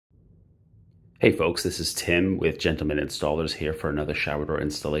Hey folks, this is Tim with Gentleman Installers here for another shower door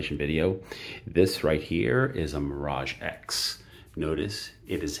installation video. This right here is a Mirage-X. Notice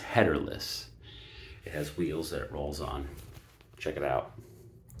it is headerless. It has wheels that it rolls on. Check it out.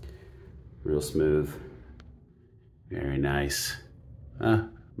 Real smooth. Very nice.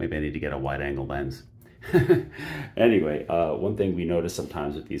 Maybe I need to get a wide angle lens. Anyway, one thing we notice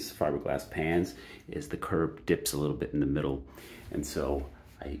sometimes with these fiberglass pans is the curb dips a little bit in the middle. And so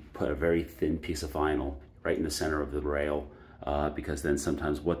I put a very thin piece of vinyl right in the center of the rail because then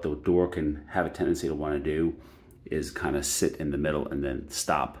sometimes what the door can have a tendency to want to do is kind of sit in the middle and then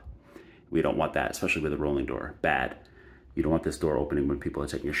stop. We don't want that, especially with a rolling door. Bad. You don't want this door opening when people are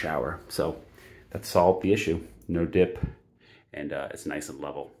taking a shower. So that solved the issue. No dip, and it's nice and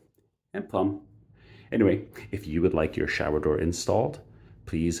level and plumb. Anyway, if you would like your shower door installed,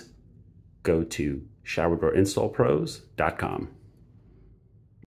 please go to showerdoorinstallpros.com.